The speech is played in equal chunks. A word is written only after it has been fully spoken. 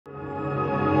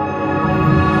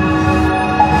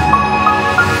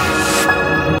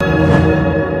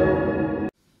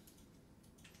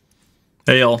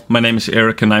Hey all, my name is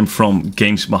Eric and I'm from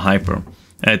GamesByHyper.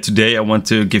 Today I want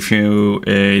to give you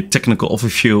a technical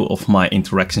overview of my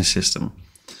interaction system.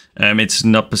 It's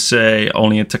not per se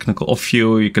only a technical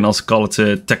overview, you can also call it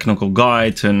a technical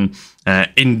guide, an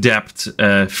in-depth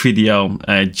video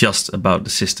just about the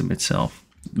system itself.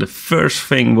 The first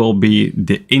thing will be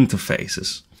the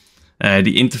interfaces.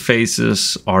 The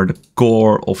interfaces are the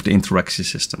core of the interaction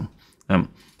system.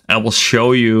 I will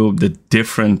show you the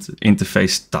different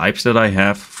interface types that I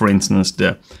have. For instance,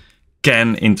 the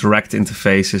can interact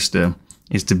interface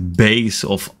is the base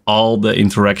of all the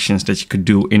interactions that you could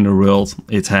do in the world.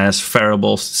 It has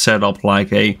variables set up like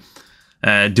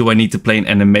do I need to play an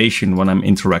animation when I'm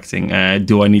interacting?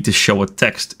 Do I need to show a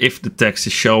text? If the text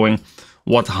is showing,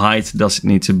 what height does it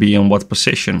need to be and what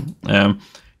position?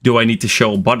 Do I need to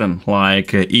show a button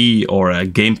like E or a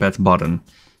gamepad button?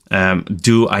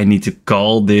 Do I need to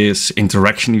call this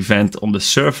interaction event on the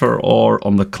server or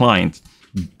on the client?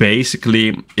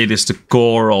 Basically, it is the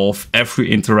core of every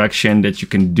interaction that you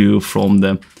can do from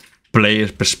the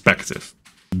player perspective.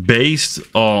 Based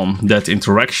on that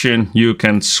interaction, you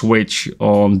can switch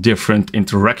on different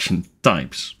interaction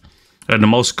types. The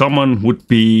most common would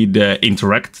be the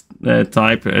interact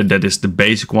type. That is the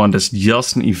basic one. That's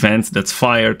just an event that's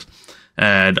fired.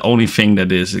 The only thing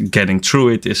that is getting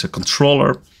through it is a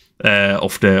controller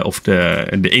of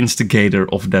the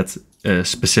instigator of that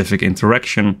specific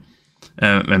interaction,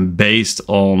 and based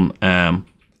on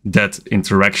that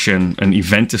interaction, an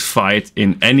event is fired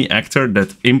in any actor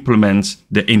that implements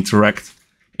the interact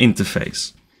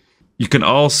interface. You can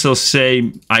also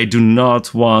say, I do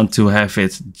not want to have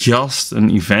it just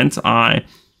an event. I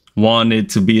want it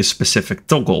to be a specific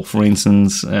toggle. For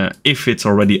instance, if it's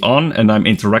already on and I'm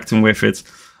interacting with it,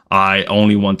 I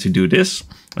only want to do this.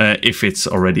 If it's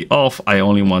already off, I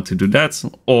only want to do that,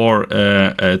 or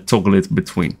toggle it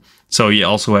between. So you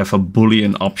also have a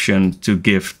Boolean option to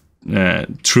give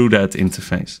through that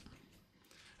interface.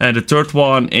 And the third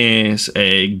one is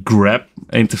a grab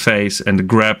interface, and the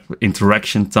grab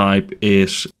interaction type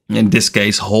is, in this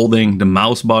case, holding the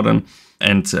mouse button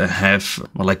and have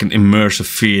like an immersive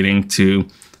feeling to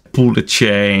pull the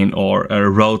chain or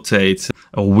rotate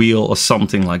a wheel or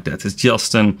something like that. It's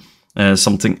just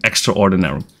something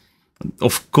extraordinary.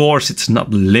 Of course, it's not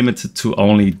limited to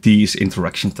only these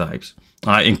interaction types.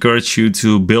 I encourage you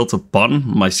to build upon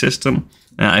my system.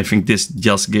 I think this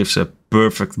just gives a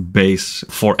perfect base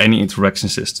for any interaction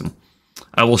system.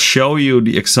 I will show you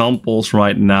the examples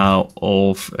right now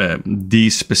of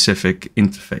these specific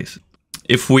interfaces.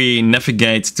 If we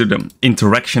navigate to the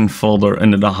interaction folder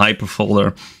under the Hyper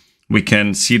folder, we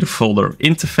can see the folder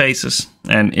interfaces,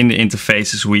 and in the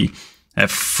interfaces we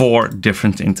have 4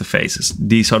 different interfaces.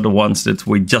 These are the ones that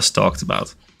we just talked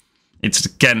about. It's the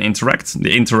can interact,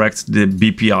 the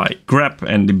BPI grab,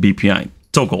 and the BPI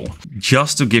toggle.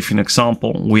 Just to give you an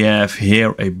example, we have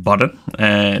here a button,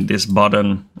 and this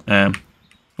button,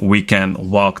 we can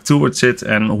walk towards it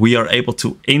and we are able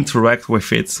to interact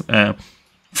with it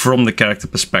from the character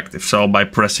perspective. So by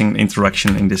pressing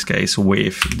interaction, in this case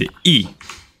with the E.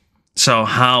 So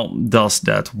how does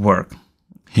that work?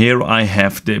 Here I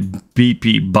have the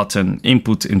BP button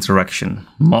input interaction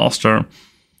master,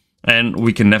 and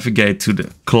we can navigate to the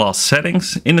class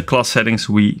settings. In the class settings,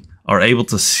 we are able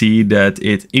to see that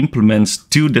it implements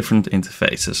 2 different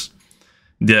interfaces,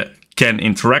 the can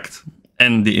interact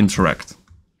and the interact.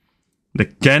 The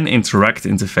can interact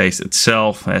interface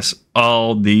itself has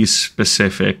all these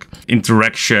specific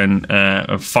interaction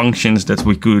functions that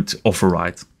we could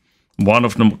override. One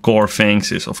of the core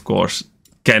things is, of course,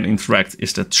 can interact,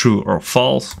 is that true or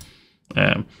false?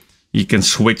 You can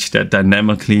switch that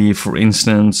dynamically. For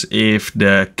instance, if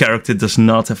the character does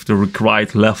not have the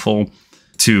required level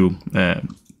to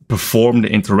perform the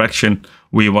interaction,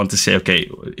 we want to say, okay,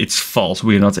 it's false.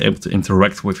 We are not able to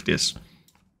interact with this.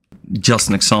 Just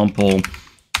an example,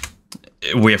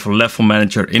 we have a level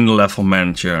manager. In the level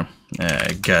manager,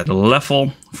 get a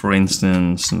level. For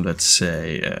instance, let's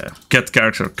say get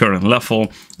character current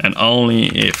level, and only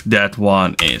if that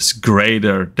one is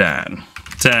greater than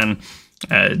 10,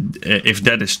 if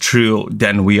that is true,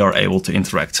 then we are able to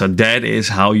interact. So that is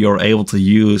how you're able to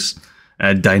use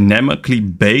dynamically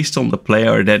based on the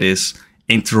player that is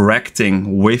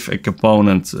interacting with a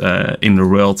component in the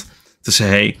world to say,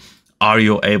 hey, are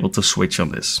you able to switch on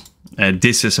this?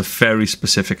 This is a very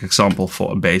specific example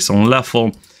for based on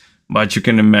level, but you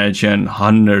can imagine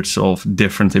hundreds of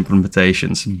different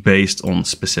implementations based on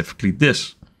specifically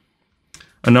this.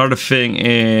 Another thing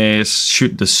is,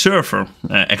 should the server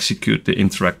execute the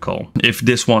interact call? If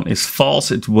this one is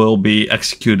false, it will be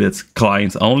executed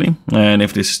client only. And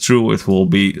if this is true, it will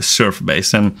be server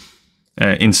based. And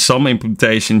In some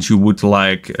implementations, you would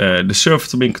like the server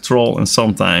to be in control, and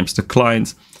sometimes the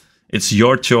client. It's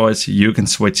your choice. You can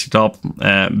switch it up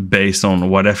based on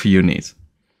whatever you need.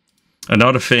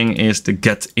 Another thing is the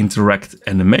get interact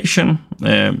animation.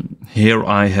 Here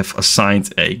I have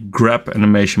assigned a grab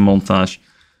animation montage.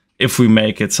 If we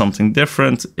make it something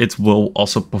different, it will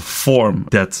also perform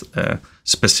that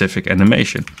specific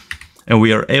animation. And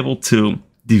we are able to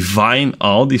define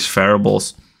all these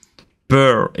variables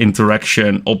per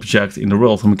interaction object in the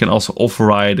world. And we can also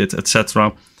override it,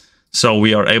 etc. So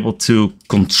we are able to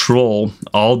control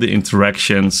all the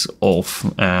interactions of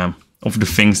the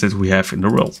things that we have in the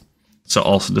world. So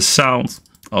also the sound,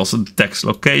 also the text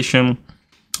location,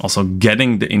 also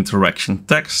getting the interaction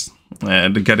text.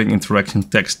 The getting interaction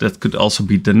text that could also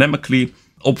be dynamically.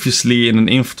 Obviously, in an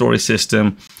inventory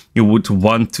system, you would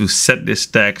want to set this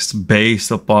text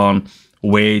based upon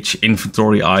which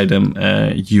inventory item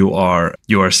you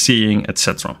are seeing,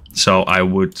 etc. So I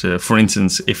would, for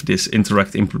instance, if this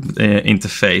interact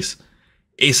interface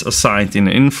is assigned in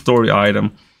an inventory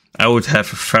item, I would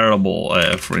have a variable,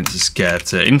 for instance,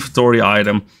 get inventory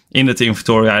item. In that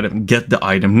inventory item, get the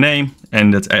item name,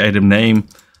 and that item name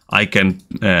I can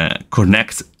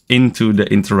connect into the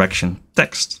interaction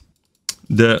text.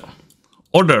 The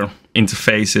other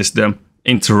interface is the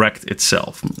interact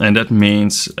itself, and that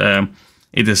means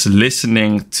it is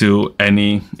listening to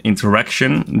any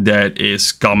interaction that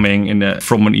is coming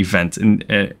from an event. In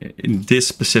this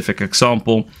specific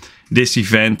example, this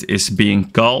event is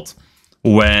being called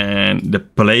when the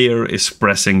player is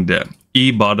pressing the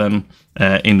E button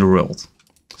in the world.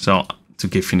 So to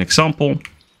give you an example,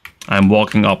 I'm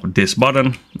walking up this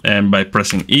button, and by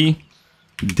pressing E,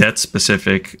 that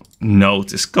specific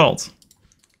node is called.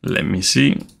 Let me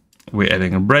see. We're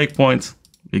adding a breakpoint.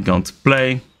 We're going to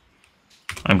play.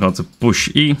 I'm going to push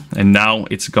E, and now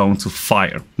it's going to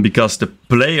fire because the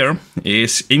player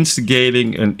is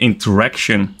instigating an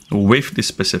interaction with this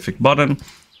specific button.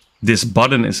 This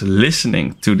button is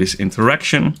listening to this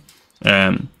interaction.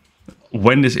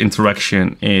 When this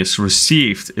interaction is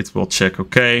received, it will check,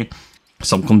 okay,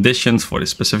 some conditions for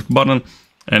this specific button.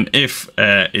 And if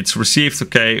it's received,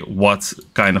 okay, what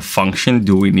kind of function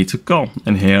do we need to call?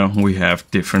 And here we have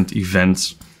different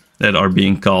events that are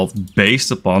being called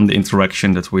based upon the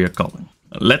interaction that we are calling.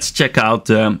 Let's check out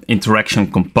the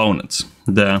interaction components.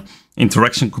 The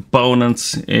interaction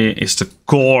components is the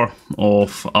core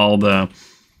of all the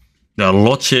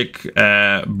logic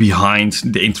behind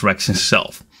the interaction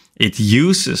itself. It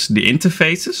uses the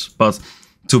interfaces, but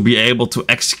to be able to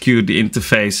execute the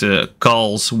interface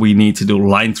calls, we need to do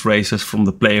line traces from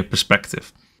the player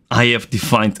perspective. I have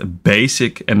defined a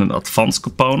basic and an advanced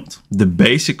component. The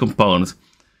basic component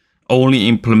only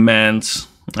implements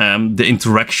the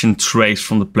interaction trace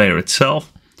from the player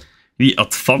itself. The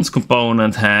advanced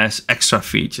component has extra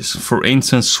features. For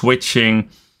instance, switching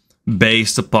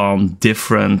based upon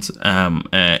different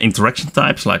interaction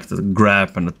types like the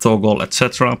grab and the toggle,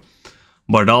 etc.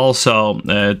 But also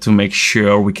to make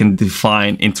sure we can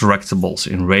define interactables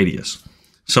in radius.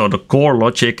 So the core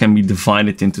logic can be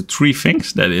divided into three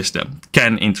things. That is the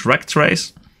can interact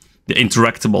trace, the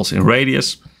interactables in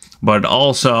radius, but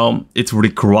also it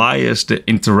requires the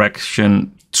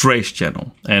interaction trace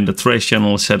channel. And the trace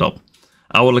channel is set up.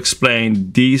 I will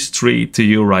explain these three to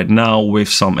you right now with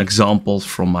some examples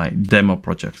from my demo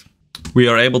project. We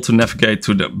are able to navigate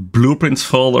to the blueprints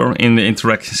folder in the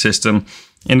interaction system.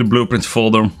 In the blueprints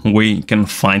folder, we can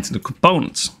find the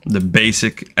components, the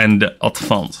basic and the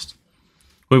advanced.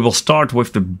 We will start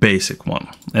with the basic one.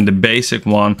 And the basic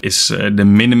one is the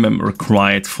minimum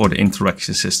required for the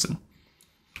interaction system.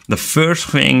 The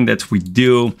first thing that we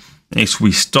do is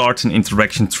we start an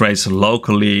interaction trace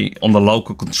locally on the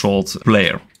local controlled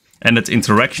player. And that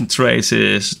interaction trace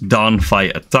is done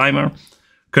via a timer.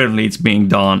 Currently it's being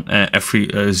done every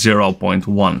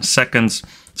 0.1 seconds.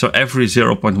 So every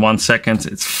 0.1 seconds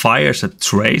it fires a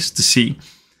trace to see,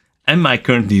 am I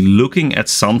currently looking at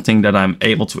something that I'm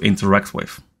able to interact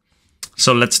with?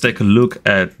 So let's take a look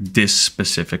at this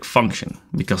specific function,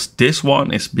 because this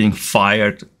one is being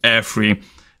fired every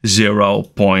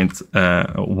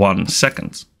 0.1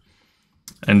 seconds.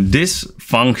 And this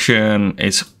function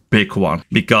is a big one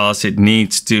because it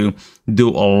needs to do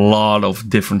a lot of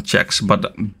different checks. But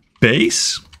the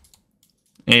base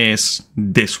is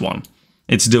this one.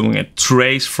 It's doing a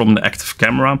trace from the active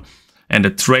camera, and the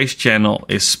trace channel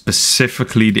is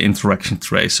specifically the interaction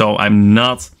trace. So I'm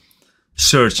not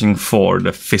searching for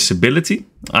the visibility.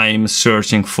 I'm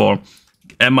searching for,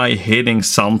 am I hitting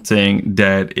something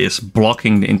that is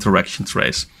blocking the interaction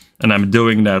trace? And I'm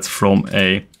doing that from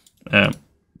a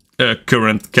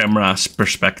current camera's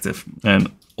perspective.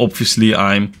 And obviously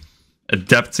I'm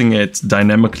adapting it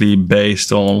dynamically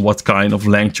based on what kind of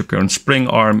length your current spring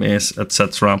arm is,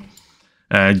 etc.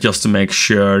 Just to make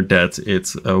sure that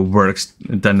it works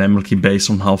dynamically based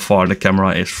on how far the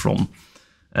camera is from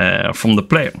the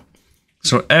player.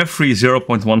 So every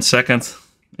 0.1 second,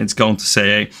 it's going to say,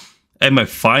 hey, am I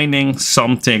finding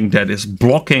something that is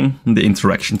blocking the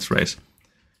interaction trace?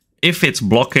 If it's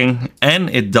blocking and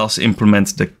it does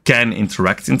implement the can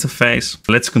interact interface,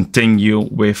 let's continue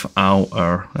with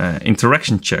our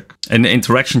interaction check. And the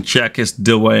interaction check is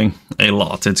doing a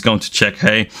lot. It's going to check,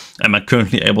 hey, am I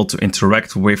currently able to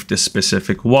interact with this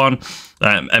specific one?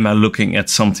 Am I looking at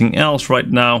something else right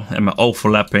now? Am I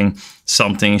overlapping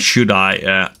something? Should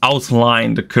I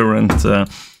outline the current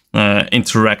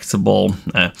interactable?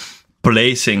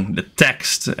 Placing the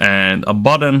text and a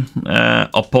button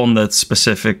upon that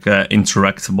specific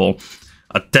interactable,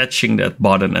 attaching that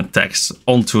button and text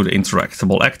onto the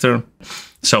interactable actor.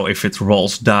 So if it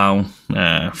rolls down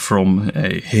from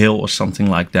a hill or something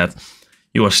like that,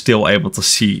 you are still able to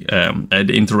see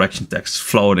the interaction text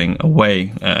floating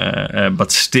away,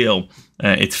 but still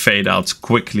it fades out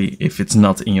quickly if it's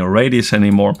not in your radius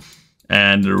anymore.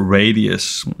 And the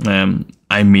radius,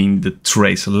 I mean the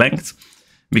trace length,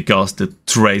 because the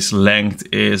trace length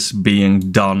is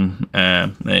being done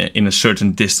in a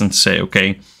certain distance. Say,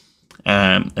 okay,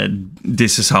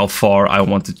 this is how far I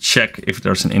want to check if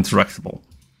there's an interactable.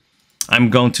 I'm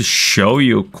going to show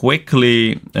you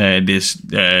quickly this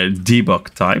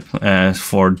debug type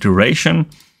for duration,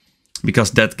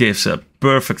 because that gives a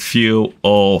perfect view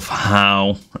of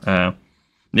how the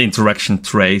interaction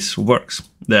trace works.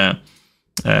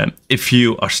 If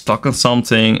you are stuck on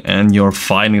something and you're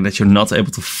finding that you're not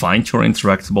able to find your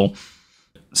interactable,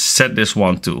 set this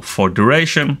one to for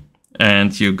duration,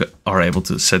 and you are able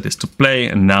to set this to play.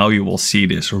 And now you will see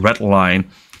this red line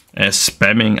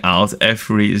spamming out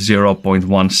every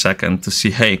 0.1 second to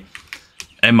see, hey,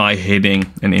 am I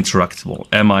hitting an interactable?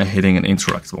 Am I hitting an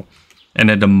interactable?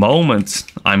 And at the moment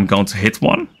I'm going to hit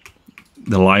one,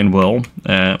 the line will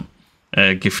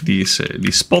give these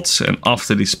spots, and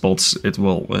after these spots it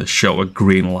will show a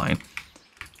green line.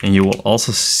 And you will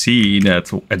also see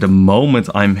that at the moment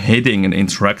I'm hitting an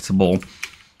interactable,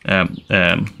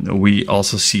 we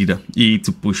also see the E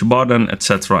to push button,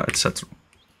 etc, etc,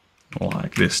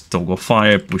 like this toggle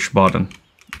fire, push button.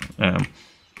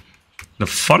 The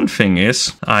fun thing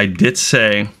is, I did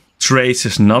say trace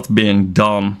is not being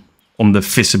done on the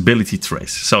visibility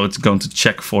trace, so it's going to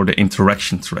check for the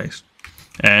interaction trace.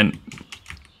 And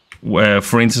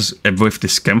for instance, with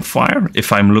this campfire,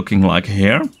 if I'm looking like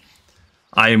here,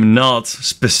 I am not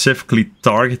specifically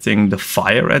targeting the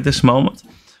fire at this moment,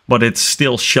 but it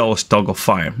still shows toggle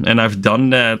fire. And I've done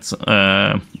that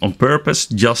on purpose.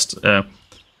 Just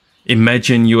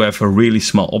imagine you have a really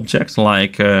small object,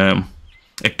 like a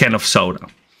can of soda.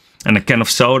 And a can of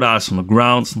soda is on the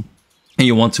ground, and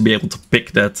you want to be able to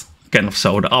pick that can of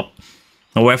soda up.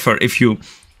 However, if you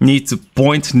need to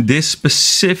point this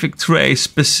specific trace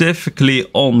specifically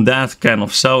on that can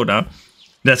of soda,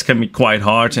 that can be quite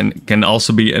hard and can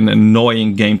also be an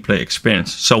annoying gameplay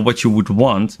experience. So what you would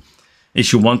want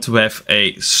is you want to have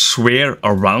a sphere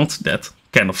around that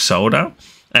can of soda,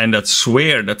 and that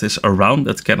sphere that is around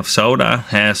that can of soda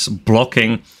has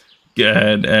blocking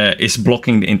is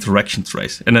blocking the interaction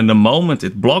trace. And then the moment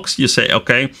it blocks, you say,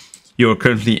 okay, you're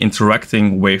currently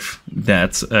interacting with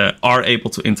that, are able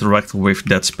to interact with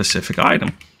that specific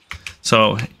item.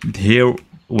 So here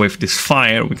with this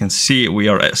fire, we can see we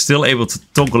are still able to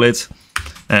toggle it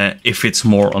if it's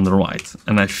more on the right.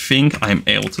 And I think I'm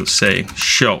able to say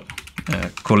show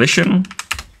collision.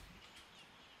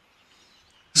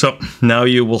 So now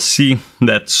you will see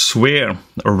that sphere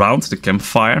around the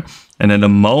campfire, and in the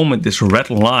moment this red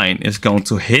line is going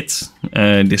to hit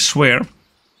this sphere,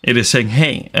 it is saying,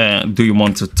 hey, do you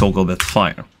want to toggle that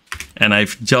fire? And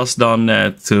I've just done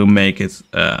that to make it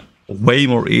way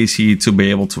more easy to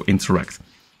be able to interact.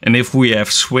 And if we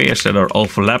have spheres that are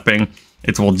overlapping,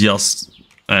 it will just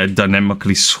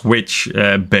dynamically switch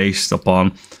based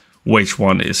upon which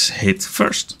one is hit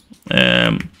first.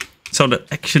 So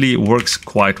that actually works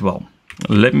quite well.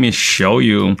 Let me show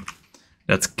you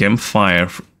that campfire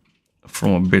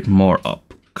from a bit more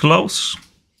up close.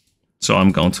 So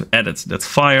I'm going to edit that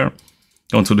fire,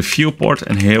 go to the viewport,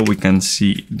 and here we can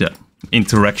see the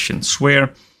interaction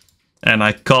sphere. And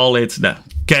I call it the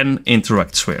can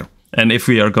interact sphere. And if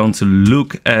we are going to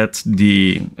look at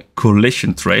the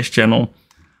collision trace channel,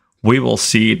 we will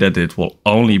see that it will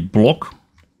only block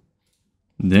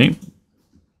the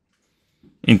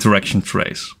interaction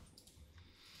trace.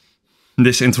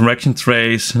 This interaction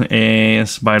trace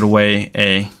is, by the way,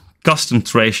 a custom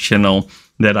trace channel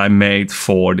that I made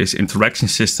for this interaction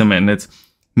system, and it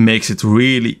makes it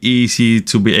really easy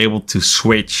to be able to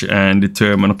switch and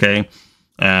determine, okay,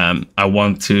 I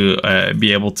want to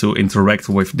be able to interact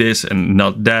with this and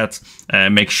not that.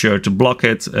 Make sure to block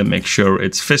it, make sure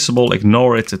it's visible,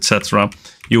 ignore it, etc.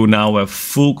 You now have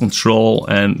full control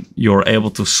and you're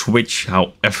able to switch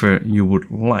however you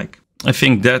would like. I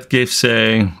think that gives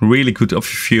a really good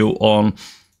overview on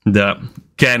the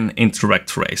can interact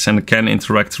trace. And the can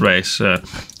interact trace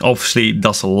obviously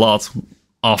does a lot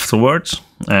afterwards.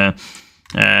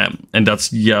 And that's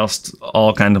just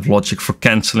all kind of logic for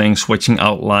canceling, switching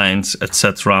outlines,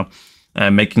 etc.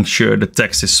 Making sure the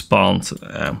text is spawned.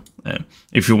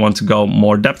 If you want to go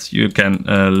more depth, you can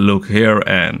look here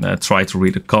and try to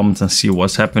read the comments and see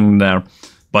what's happening there.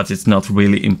 But it's not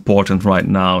really important right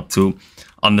now to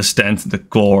understand the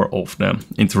core of the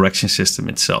interaction system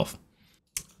itself.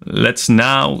 Let's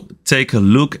now take a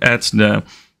look at the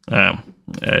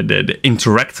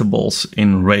interactables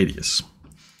in Radius.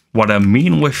 What I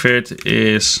mean with it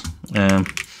is,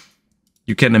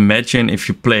 you can imagine if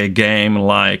you play a game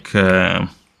like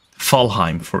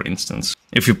Valheim, for instance.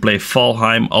 If you play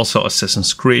Valheim, also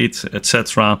Assassin's Creed,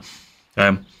 etc.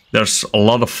 There's a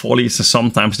lot of follies, and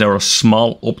sometimes there are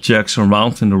small objects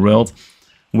around in the world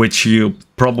which you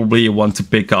probably want to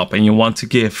pick up, and you want to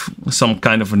give some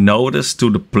kind of a notice to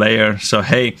the player. So,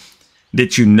 hey,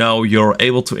 did you know you're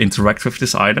able to interact with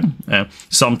this item?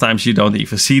 Sometimes you don't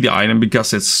even see the item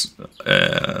because it's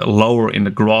lower in the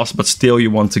grass, but still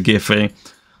you want to give a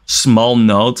small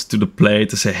note to the player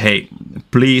to say, hey,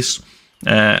 please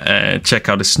check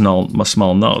out this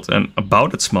small note. And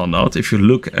about that small note, if you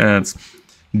look at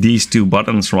these two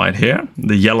buttons right here,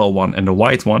 the yellow one and the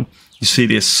white one, you see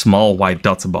this small white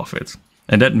dot above it.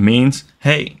 And that means,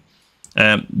 hey,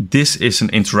 this is an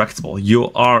interactable.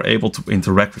 You are able to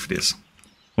interact with this.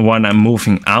 When I'm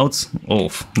moving out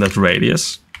of that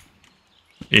radius,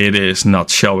 it is not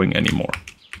showing anymore.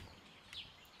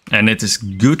 And it is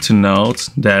good to note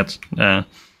that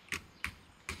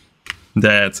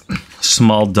that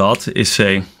small dot is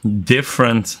a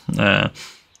different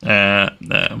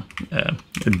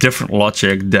different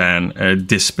logic than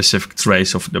this specific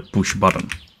trace of the push button.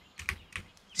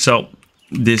 So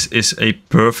this is a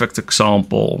perfect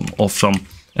example of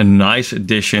a nice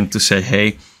addition to say,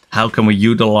 hey, how can we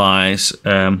utilize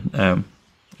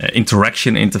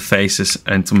interaction interfaces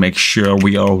and to make sure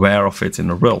we are aware of it in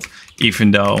the world,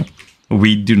 even though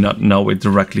we do not know it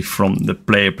directly from the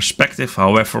player perspective.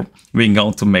 However, we're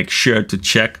going to make sure to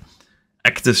check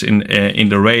actors in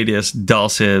the radius.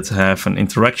 Does it have an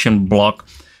interaction block?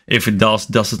 If it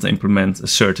does it implement a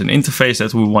certain interface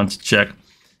that we want to check?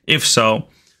 If so,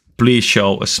 please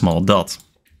show a small dot.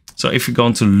 So if you're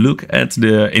going to look at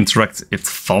the interact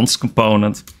advanced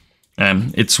component,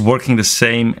 it's working the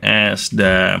same as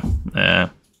the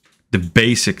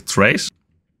basic trace.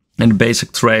 And the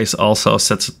basic trace also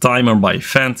sets a timer by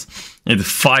event. It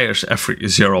fires every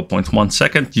 0.1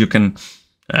 second. You can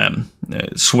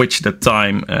switch the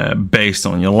time based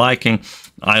on your liking.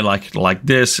 I like it like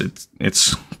this.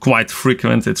 It's quite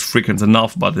frequent. It's frequent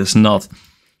enough, but it's not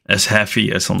as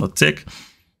heavy as on the tick.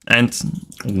 And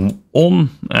on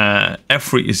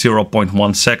every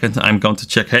 0.1 second, I'm going to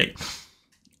check, hey,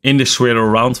 in the sphere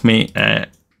around me,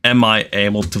 am I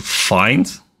able to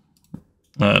find?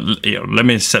 Let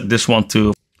me set this one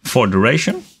to for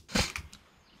duration.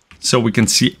 So we can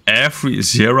see every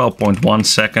 0.1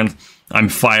 second, I'm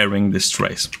firing this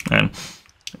trace. And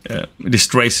this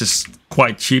trace is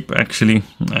quite cheap, actually.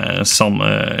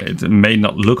 It may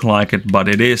not look like it, but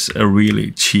it is a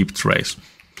really cheap trace.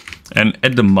 And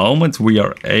at the moment we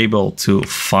are able to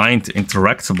find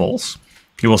interactables,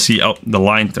 you will see the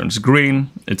line turns green,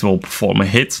 it will perform a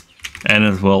hit, and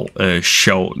it will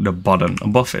show the button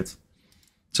above it.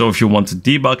 So if you want to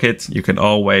debug it, you can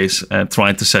always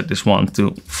try to set this one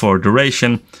to for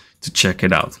duration to check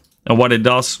it out. And what it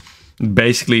does, it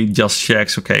basically just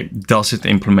checks, okay, does it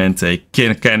implement a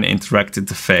can interact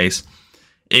interface?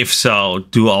 If so,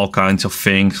 do all kinds of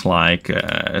things like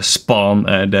spawn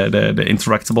the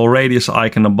interactable radius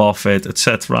icon above it,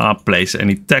 etc. Place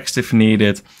any text if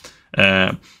needed,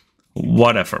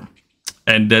 whatever.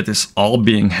 And that is all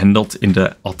being handled in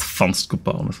the advanced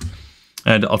component.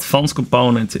 The advanced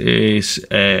component is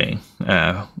a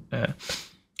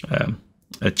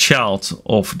child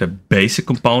of the basic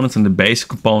component, and the basic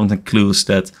component includes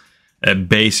that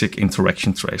basic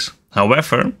interaction trace.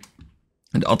 However,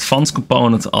 the advanced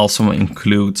component also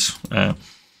includes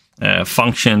a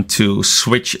function to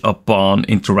switch upon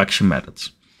interaction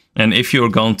methods. And if you're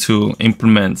going to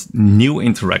implement new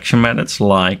interaction methods,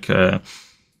 like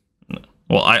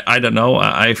Well, I don't know.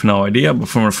 I have no idea. But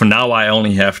for now, I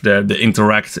only have the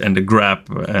interact and the grab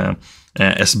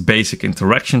as basic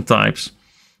interaction types.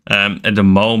 At the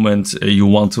moment you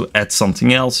want to add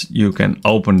something else, you can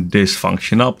open this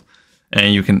function up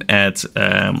and you can add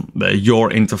your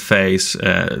interface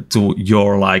to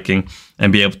your liking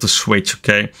and be able to switch.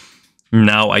 Okay,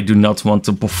 now I do not want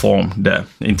to perform the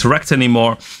interact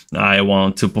anymore. I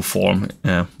want to perform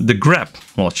the grab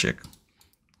logic.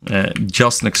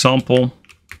 Just an example.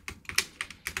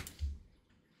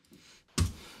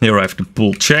 Here I have the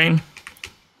pull chain.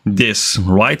 This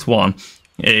right one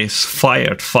is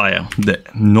fired via the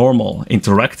normal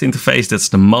interact interface. That's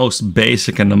the most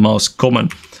basic and the most common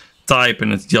type,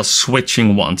 and it's just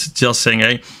switching once. It's just saying,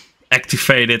 hey,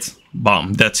 activate it,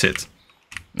 bam, that's it.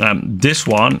 This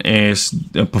one is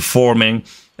performing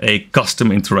a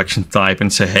custom interaction type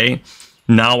and say, hey,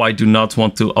 now I do not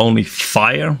want to only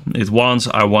fire it once.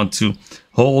 I want to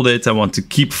hold it. I want to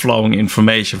keep flowing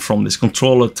information from this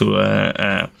controller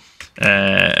to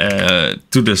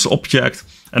this object.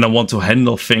 And I want to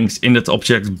handle things in that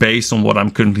object based on what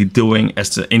I'm currently doing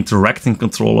as the interacting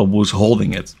controller who's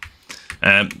holding it.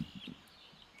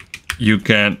 You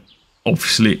can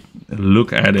obviously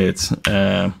look at it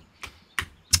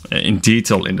in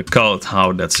detail in the code,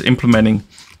 how that's implementing.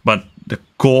 But the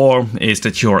core is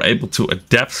that you're able to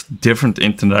adapt different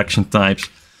interaction types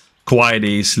quite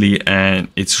easily. And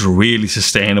it's really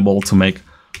sustainable to make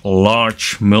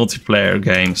large multiplayer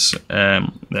games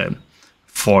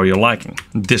for your liking.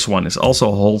 This one is also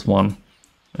a hold one,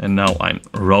 and now I'm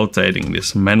rotating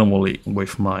this manually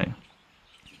with my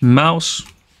mouse,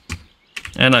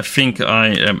 and I think I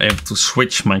am able to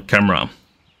switch my camera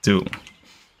to,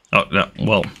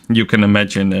 well, you can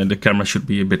imagine the camera should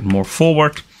be a bit more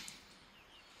forward,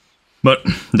 but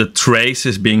the trace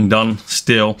is being done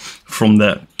still from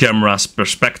the camera's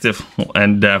perspective,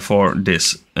 and therefore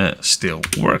this still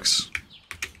works.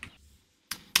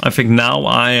 I think now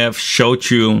I have showed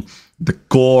you the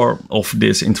core of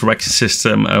this interaction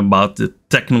system about the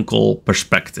technical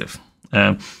perspective.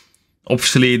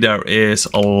 Obviously, there is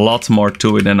a lot more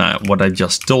to it than what I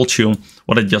just told you.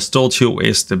 What I just told you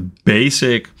is the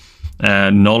basic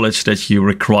knowledge that you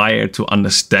require to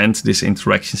understand this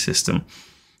interaction system.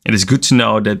 It is good to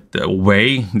know that the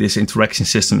way this interaction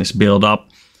system is built up,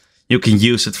 you can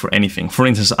use it for anything. For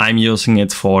instance, I'm using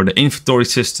it for the inventory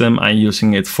system. I'm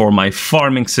using it for my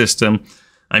farming system.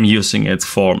 I'm using it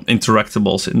for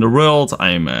interactables in the world.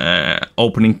 I'm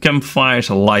opening campfires,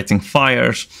 lighting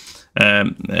fires.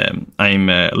 I'm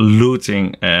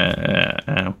looting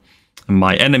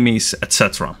my enemies,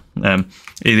 etc.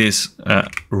 It is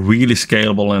really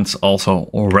scalable and it's also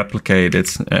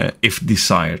replicated if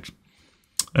desired.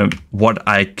 What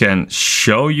I can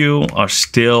show you are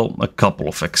still a couple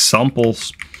of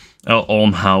examples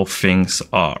on how things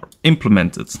are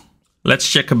implemented.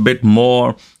 Let's check a bit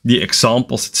more the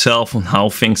examples itself on how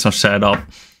things are set up,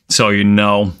 so you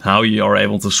know how you are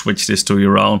able to switch this to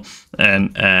your own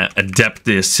and adapt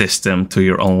this system to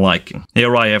your own liking.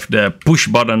 Here I have the push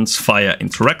buttons via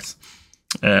interact.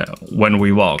 When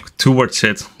we walk towards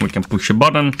it, we can push a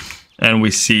button and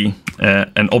we see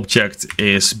an object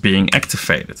is being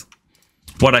activated.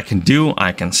 What I can do,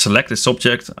 I can select this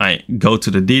object, I go to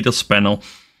the details panel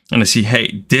and I see,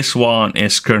 hey, this one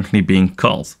is currently being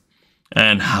called.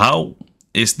 And how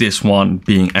is this one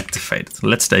being activated?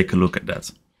 Let's take a look at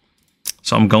that.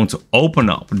 So I'm going to open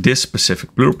up this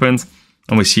specific blueprint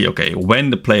and we see, okay, when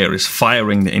the player is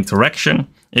firing the interaction,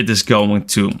 it is going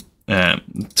to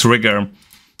trigger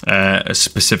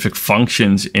specific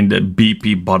functions in the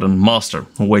BP button master,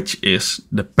 which is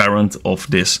the parent of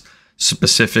this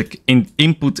specific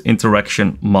input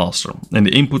interaction master. And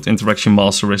the input interaction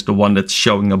master is the one that's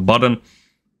showing a button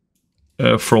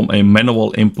from a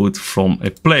manual input from a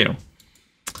player.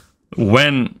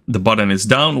 When the button is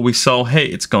down, we saw, hey,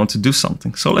 it's going to do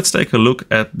something. So let's take a look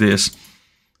at this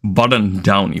button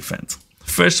down event.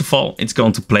 First of all, it's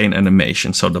going to play an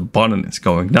animation. So the button is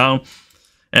going down.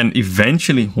 And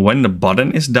eventually, when the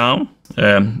button is down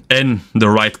and the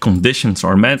right conditions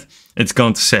are met, it's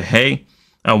going to say, hey,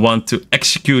 I want to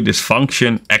execute this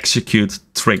function, execute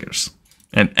triggers.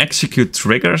 And execute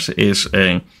triggers is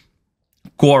a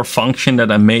core function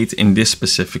that I made in this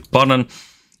specific button.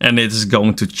 And it is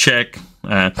going to check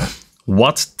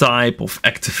what type of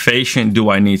activation do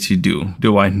I need to do.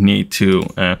 Do I need to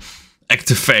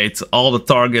activate all the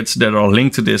targets that are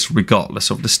linked to this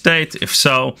regardless of the state? If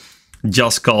so,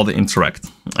 just call the interact.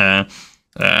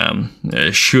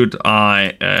 Should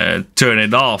I turn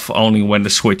it off only when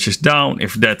the switch is down?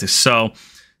 If that is so,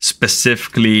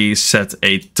 specifically set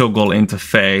a toggle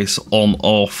interface on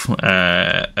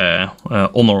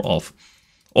or off.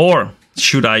 Or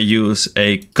should I use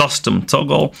a custom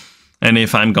toggle? And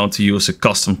if I'm going to use a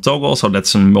custom toggle, so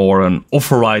that's more an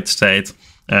override state,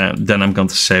 then I'm going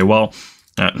to say, well,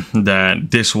 that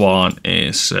this one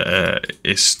is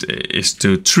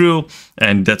to true,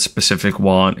 and that specific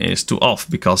one is to off,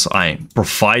 because I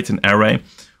provide an array.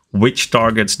 Which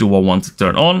targets do I want to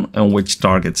turn on and which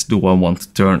targets do I want to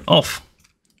turn off?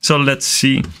 So let's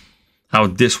see how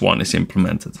this one is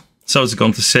implemented. So it's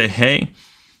going to say, hey,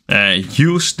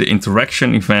 use the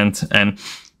interaction event and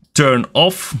turn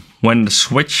off when the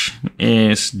switch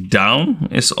is down,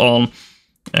 is on,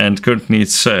 and currently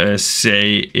it's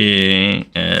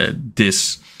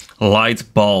this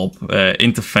light bulb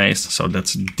interface. So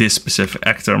that's this specific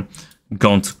actor. I'm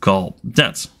going to call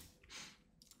that.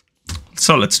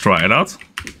 So let's try it out.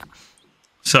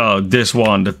 So this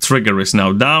one, the trigger is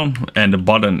now down and the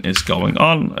button is going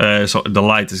on. So the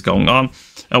light is going on.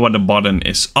 And when the button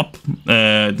is up,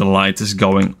 the light is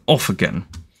going off again.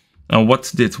 And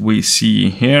what did we see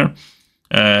here?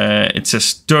 It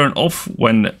says turn off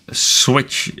when the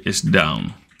switch is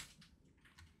down.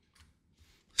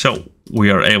 So we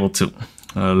are able to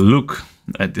look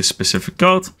at this specific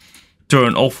code.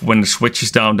 Turn off when the switch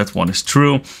is down, that one is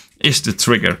true. Is the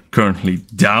trigger currently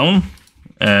down?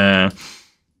 And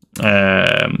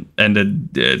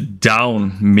the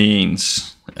down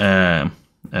means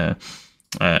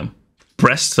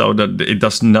pressed, so that it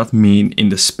does not mean in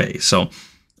the space. So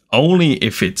only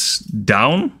if it's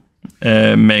down,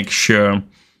 make sure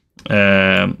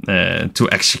to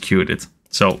execute it.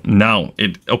 So now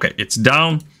it's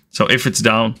down. So if it's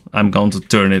down, I'm going to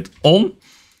turn it on.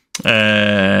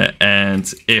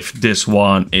 And if this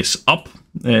one is up,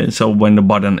 so when the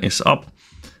button is up,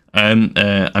 I'm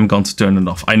going to turn it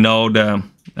off. I know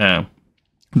the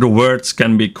words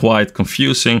can be quite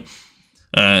confusing.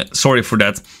 Sorry for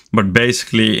that, but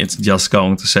basically it's just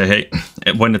going to say, hey,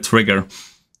 when the trigger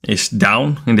is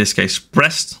down, in this case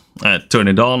pressed, turn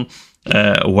it on.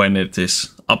 When it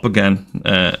is up again,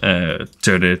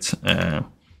 turn it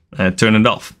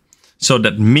off. So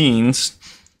that means,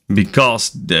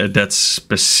 because that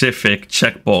specific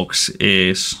checkbox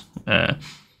is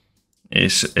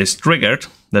triggered,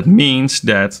 that means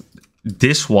that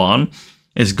this one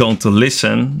is going to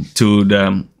listen to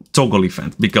the toggle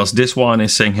event, because this one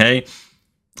is saying, hey,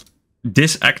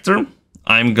 this actor,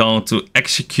 I'm going to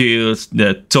execute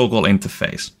the toggle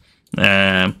interface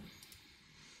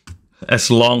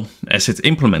as long as it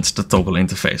implements the toggle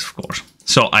interface, of course.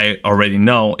 So I already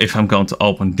know if I'm going to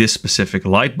open this specific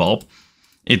light bulb,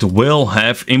 it will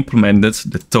have implemented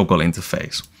the toggle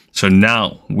interface. So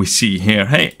now we see here,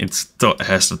 hey, it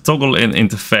has the toggle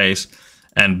interface,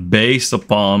 and based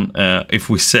upon if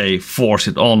we say force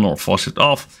it on or force it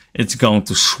off, it's going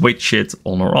to switch it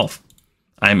on or off.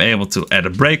 I'm able to add a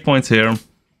breakpoint here.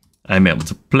 I'm able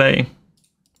to play.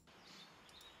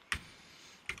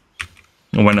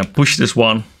 And when I push this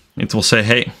one, it will say,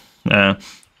 hey,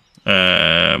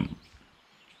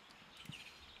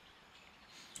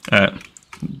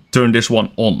 turn this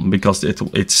one on, because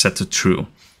it's set to true.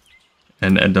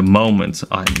 And at the moment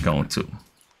I'm going to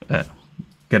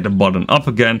get the button up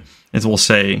again, it will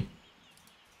say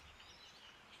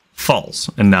false.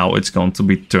 And now it's going to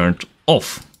be turned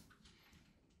off.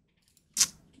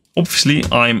 Obviously,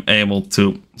 I'm able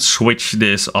to switch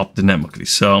this up dynamically.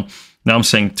 So now I'm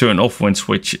saying turn off when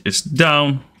switch is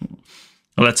down.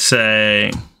 Let's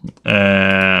say,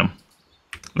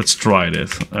 let's try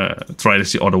this. Try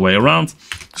this the other way around.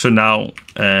 So now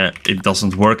it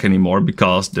doesn't work anymore,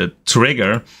 because the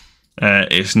trigger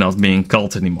is not being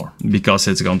called anymore, because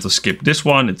it's going to skip this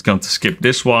one, it's going to skip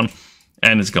this one,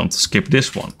 and it's going to skip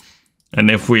this one.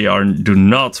 And if we do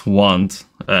not want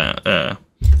a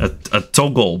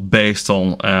toggle based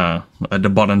on the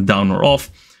button down or off,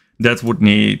 that would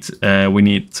we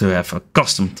need to have a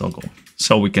custom toggle.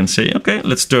 So we can say, okay,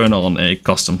 let's turn on a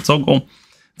custom toggle.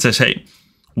 It says, hey,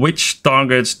 which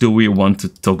targets do we want to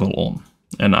toggle on?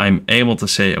 And I'm able to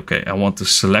say, okay, I want to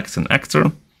select an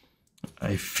actor.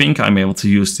 I think I'm able to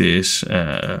use this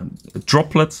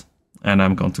droplet, and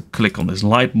I'm going to click on this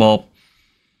light bulb.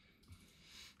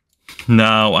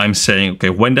 Now I'm saying, okay,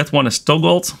 when that one is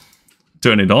toggled,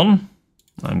 turn it on.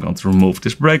 I'm going to remove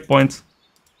this breakpoint.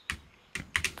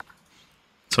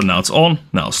 So now it's on,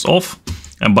 now it's off.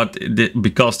 But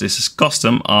because this is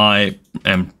custom, I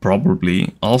am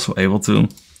probably also able to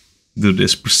do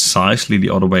this precisely the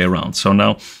other way around. So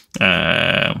now,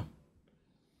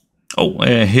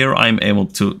 here I'm able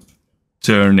to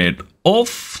turn it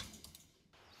off.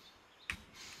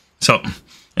 So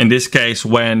in this case,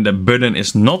 when the button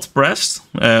is not pressed,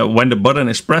 when the button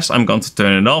is pressed, I'm going to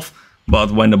turn it off.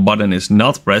 but when the button is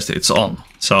not pressed, it's on.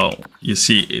 So you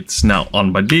see it's now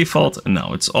on by default and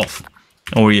now it's off.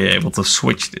 And we're able to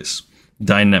switch this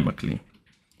dynamically.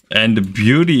 And the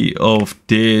beauty of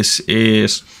this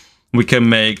is we can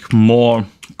make more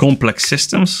complex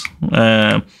systems.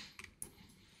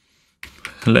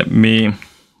 Let me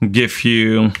give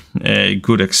you a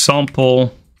good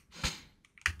example.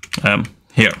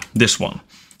 Here, this one.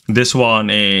 This one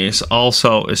is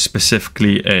also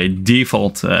specifically a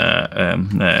default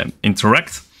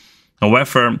interact.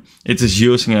 However, it is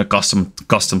using a custom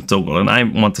toggle, and I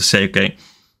want to say, okay,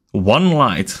 one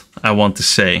light I want to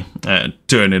say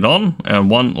turn it on, and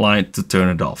one light to turn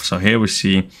it off. So here we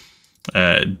see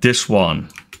this one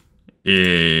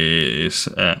is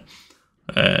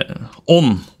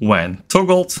on when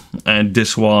toggled, and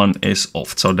this one is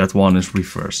off. So that one is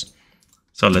reversed.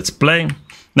 So let's play.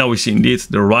 Now we see indeed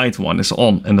the right one is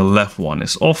on and the left one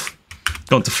is off.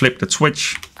 Going to flip that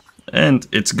switch and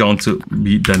it's going to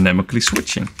be dynamically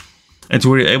switching. And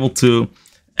we're able to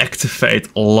activate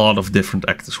a lot of different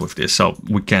actors with this. So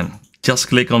we can just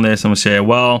click on this and we say,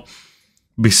 well,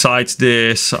 besides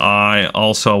this, I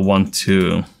also want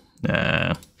to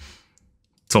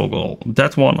toggle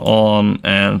that one on,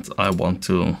 and I want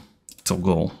to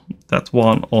toggle that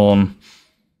one on.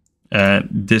 And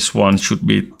this one should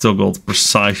be toggled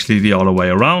precisely the other way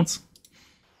around.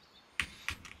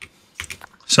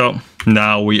 So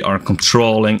now we are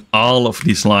controlling all of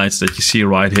these lights that you see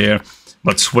right here,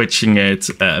 but switching it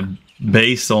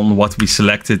based on what we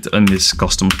selected in this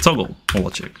custom toggle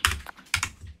logic.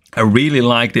 I really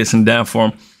like this, and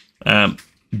therefore,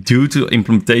 due to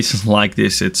implementations like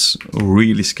this, it's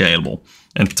really scalable.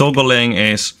 And toggling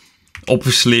is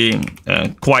obviously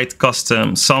quite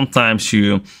custom. Sometimes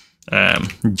you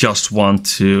just want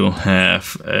to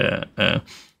have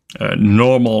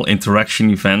normal interaction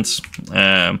events.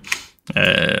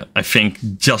 I think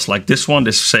just like this one,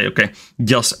 this say, okay,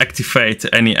 just activate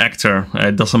any actor.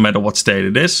 It doesn't matter what state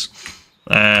it is.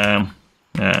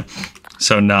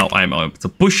 So now I'm able to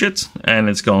push it and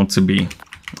it's going to be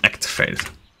activated.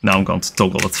 Now I'm going to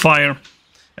toggle at fire.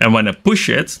 And when I push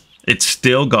it, it's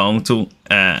still going to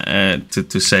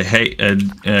say, hey,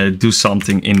 do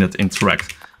something in that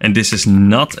interact. And this is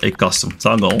not a custom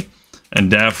toggle,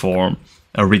 and therefore,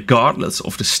 regardless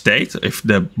of the state, if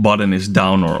the button is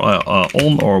down or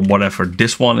on or whatever,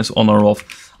 this one is on or off,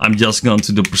 I'm just going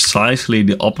to do precisely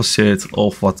the opposite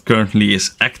of what currently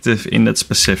is active in that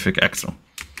specific actor.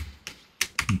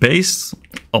 Based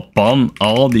upon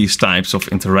all these types of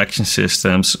interaction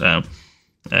systems,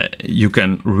 you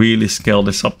can really scale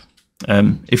this up.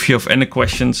 If you have any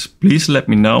questions, please let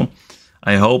me know.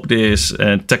 I hope this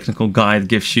technical guide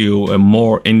gives you a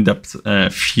more in-depth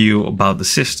view about the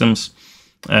systems.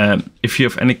 If you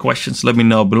have any questions, let me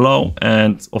know below.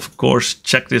 And of course,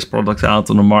 check this product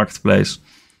out on the marketplace.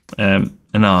 And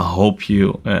I hope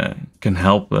you can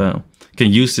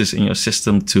use this in your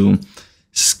system to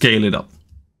scale it up.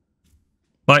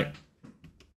 Bye.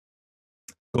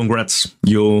 Congrats,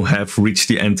 you have reached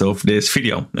the end of this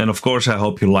video. And of course, I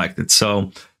hope you liked it.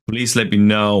 So please let me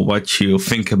know what you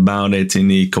think about it in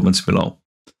the comments below.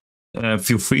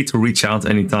 Feel free to reach out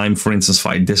anytime, for instance,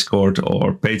 via Discord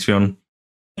or Patreon.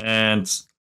 And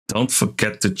don't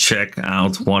forget to check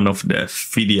out one of the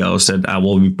videos that I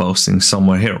will be posting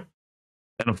somewhere here.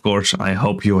 And of course, I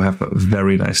hope you have a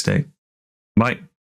very nice day. Bye.